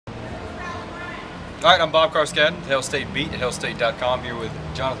All right, I'm Bob Carskadon, HailStateBEAT at HailState.com, here with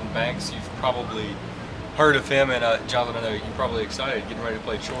Johnthan Banks. You've probably heard of him, and Jonathan, I know you're probably excited, getting ready to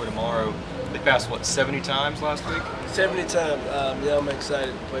play Troy tomorrow. They passed, what, 70 times last week? 70 times. Yeah, I'm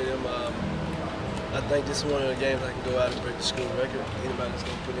excited to play them. I think this is one of the games I can go out and break the school record. Anybody that's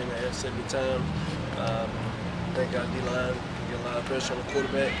going to put in there 70 times. I think our D-line can get a lot of pressure on the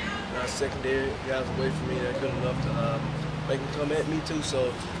quarterback. And our secondary guys away from me, they're good enough to make them come at me too.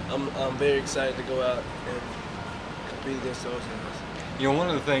 So I'm very excited to go out and compete against those guys. You know, one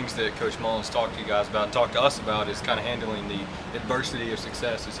of the things that Coach Mullins talked to you guys about and talked to us about is kind of handling the adversity of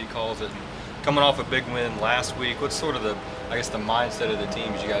success, as he calls it. And coming off a big win last week, what's sort of the mindset of the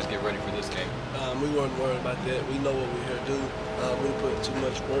team as you guys get ready for this game? We weren't worried about that. We know what we're here to do. We put too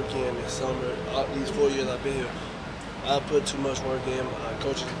much work in this summer. These 4 years I've been here, I put too much work in. Our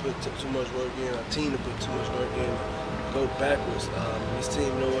coaches put too much work in. Our team put too much work in. Go backwards. This team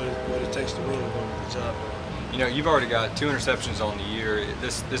knows what it takes to win and go get the job done. You know, you've already got 2 interceptions on the year.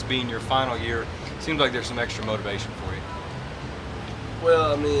 This being your final year, seems like there's some extra motivation for you.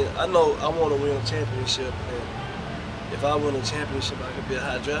 Well, I mean, I know I want to win a championship, and if I win a championship, I could be a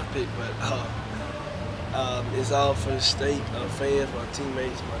high draft pick. But it's all for the state, our fans, my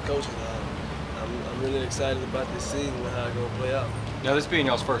teammates, my coaches. I'm really excited about this season and how it's going to play out. Now, this being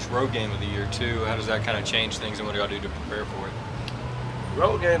y'all's first road game of the year too, how does that kind of change things, and what do y'all do to prepare for it?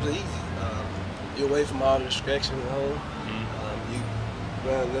 Road games are easy. You're away from all the distractions at home. You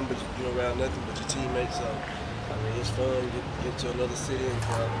around them, but you know, around nothing but your teammates. So I mean, it's fun. Get to another city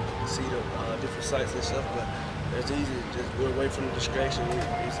and see the different sights and stuff. But it's easy. We're away from the distraction.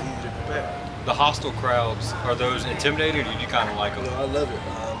 It's easy to prepare. The hostile crowds, are those intimidating, or do you kind of like them? You know, I love it.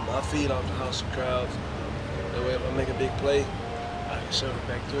 I feed off the hostile crowds. That way, if I make a big play, I can shove it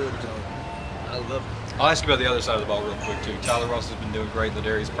back to them. So I love it. I'll ask you about the other side of the ball real quick too. Tyler Russell's been doing great.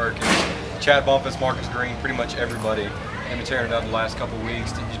 Ladarius Perkins, Chad Bumpus, Marcus Green, pretty much everybody have been tearing it up the last couple of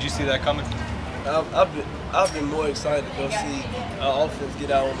weeks. Did you see that coming? I've been more excited to go see our offense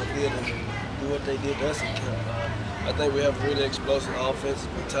get out on the field and do what they did to us in camp. I think we have a really explosive offense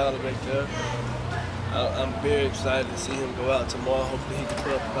with Tyler right there. I'm very excited to see him go out tomorrow. Hopefully he can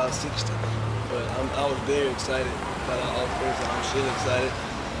put up about 60. But I was very excited about our offense. I'm really excited.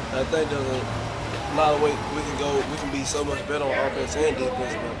 I think there's a lot of ways we can go. We can be so much better on offense and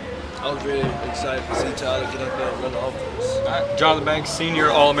defense. But I was very excited to see Tyler get up there and run the offense. All right, Johnthan Banks, senior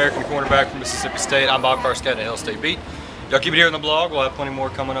All-American cornerback from Mississippi State. I'm Bob Carskadon at HailStateBEAT. Y'all keep it here on the blog. We'll have plenty more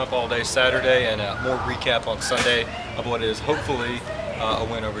coming up all day Saturday, and more recap on Sunday of what is hopefully a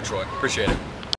win over Troy. Appreciate it.